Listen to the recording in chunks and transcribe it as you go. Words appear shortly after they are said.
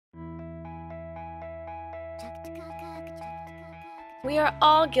We are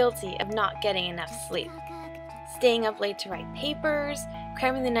all guilty of not getting enough sleep. Staying up late to write papers,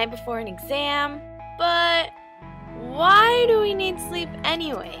 cramming the night before an exam. But why do we need sleep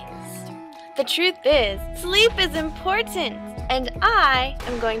anyways? The truth is, sleep is important, and I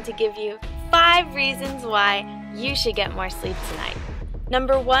am going to give you 5 reasons why you should get more sleep tonight.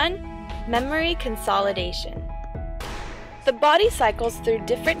 Number 1, memory consolidation. The body cycles through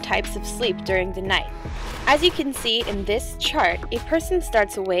different types of sleep during the night. As you can see in this chart, a person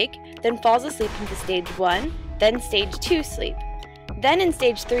starts awake, then falls asleep into stage 1, then stage 2 sleep. Then in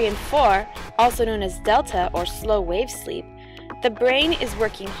stage 3 and 4, also known as delta or slow wave sleep, the brain is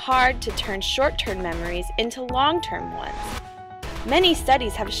working hard to turn short-term memories into long-term ones. Many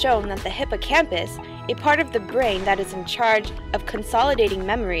studies have shown that the hippocampus, a part of the brain that is in charge of consolidating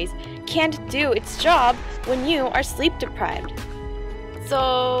memories, can't do its job when you are sleep deprived.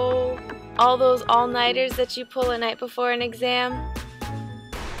 So, all those all-nighters that you pull a night before an exam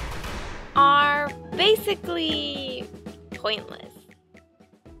are basically pointless.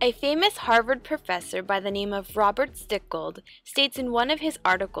 A famous Harvard professor by the name of Robert Stickgold states in one of his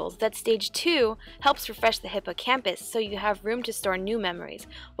articles that stage 2 helps refresh the hippocampus so you have room to store new memories,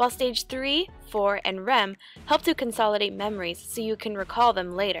 while stage 3, 4, and REM help to consolidate memories so you can recall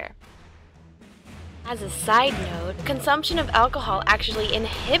them later. As a side note, consumption of alcohol actually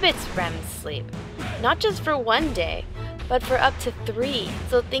inhibits REM sleep, not just for one day, but for up to 3,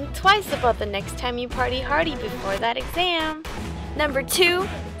 so think twice about the next time you party hardy before that exam. Number 2,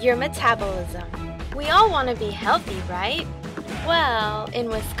 your metabolism. We all want to be healthy, right? Well, in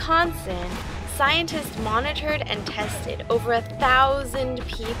Wisconsin, scientists monitored and tested over 1,000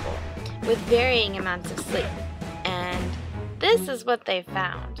 people with varying amounts of sleep, and this is what they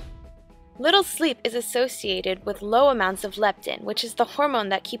found. Little sleep is associated with low amounts of leptin, which is the hormone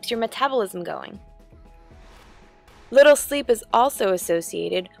that keeps your metabolism going. Little sleep is also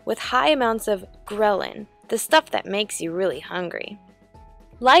associated with high amounts of ghrelin, the stuff that makes you really hungry.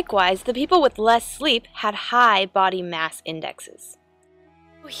 Likewise, the people with less sleep had high body mass indexes.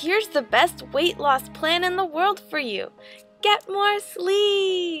 Here's the best weight loss plan in the world for you. Get more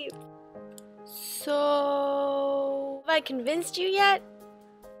sleep! So, have I convinced you yet?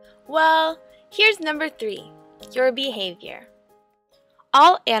 Well, here's number 3, your behavior.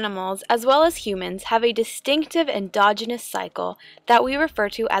 All animals, as well as humans, have a distinctive endogenous cycle that we refer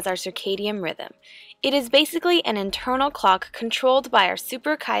to as our circadian rhythm. It is basically an internal clock controlled by our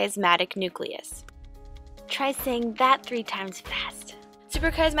suprachiasmatic nucleus. Try saying that 3 times fast.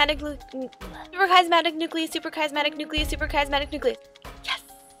 Suprachiasmatic nucleus, suprachiasmatic nucleus, suprachiasmatic nucleus. Yes!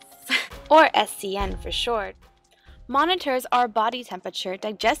 Or SCN for short. Monitors our body temperature,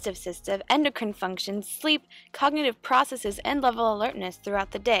 digestive system, endocrine functions, sleep, cognitive processes, and level alertness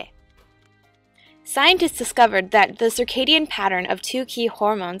throughout the day. Scientists discovered that the circadian pattern of 2 key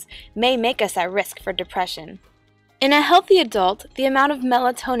hormones may make us at risk for depression. In a healthy adult, the amount of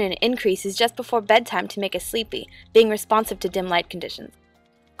melatonin increases just before bedtime to make us sleepy, being responsive to dim light conditions.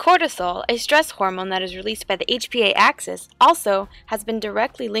 Cortisol, a stress hormone that is released by the HPA axis, also has been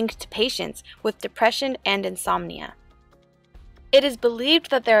directly linked to patients with depression and insomnia. It is believed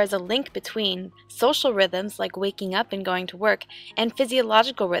that there is a link between social rhythms like waking up and going to work and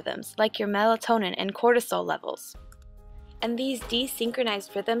physiological rhythms like your melatonin and cortisol levels. And these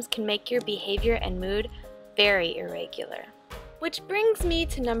desynchronized rhythms can make your behavior and mood very irregular. Which brings me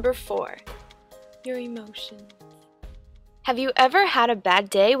to number 4, your emotions. Have you ever had a bad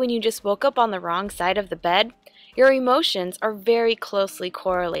day when you just woke up on the wrong side of the bed? Your emotions are very closely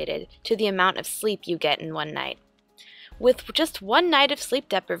correlated to the amount of sleep you get in one night. With just one night of sleep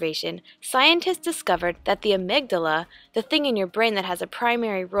deprivation, scientists discovered that the amygdala, the thing in your brain that has a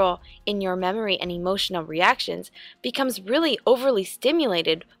primary role in your memory and emotional reactions, becomes really overly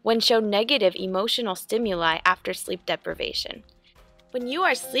stimulated when shown negative emotional stimuli after sleep deprivation. When you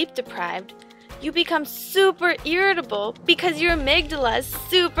are sleep deprived, you become super irritable because your amygdala is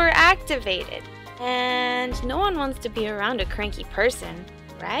super activated. And no one wants to be around a cranky person,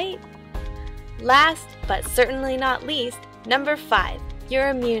 right? Last, but certainly not least, number 5, your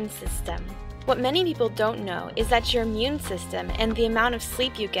immune system. What many people don't know is that your immune system and the amount of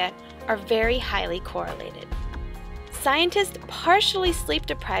sleep you get are very highly correlated. Scientists partially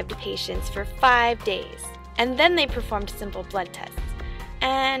sleep-deprived patients for 5 days, and then they performed simple blood tests.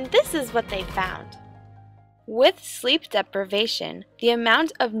 And this is what they found. With sleep deprivation, the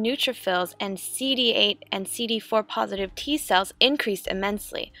amount of neutrophils and CD8 and CD4 positive T cells increased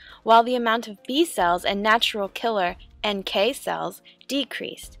immensely, while the amount of B cells and natural killer NK cells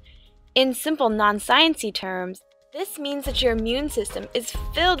decreased. In simple non-sciencey terms, This means that your immune system is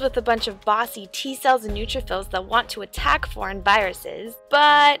filled with a bunch of bossy T cells and neutrophils that want to attack foreign viruses,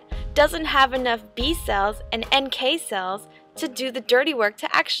 but doesn't have enough B cells and NK cells to do the dirty work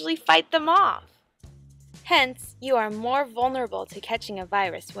to actually fight them off. Hence, you are more vulnerable to catching a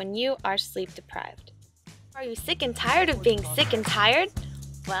virus when you are sleep deprived. Are you sick and tired of being sick and tired?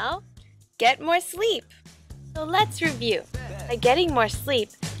 Well, get more sleep. So let's review. By getting more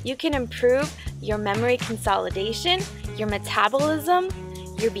sleep, you can improve your memory consolidation, your metabolism,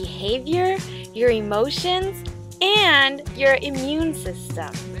 your behavior, your emotions, and your immune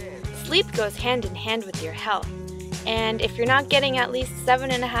system. Sleep goes hand in hand with your health, and if you're not getting at least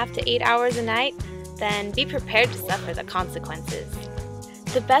 7.5 to 8 hours a night, then be prepared to suffer the consequences.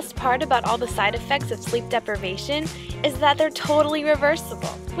 The best part about all the side effects of sleep deprivation is that they're totally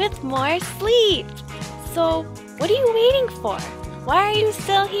reversible with more sleep. So, what are you waiting for? Why are you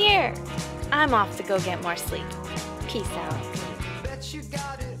still here? I'm off to go get more sleep. Peace out. Bet you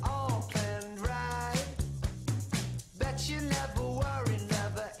got it all planned right. Bet you never worried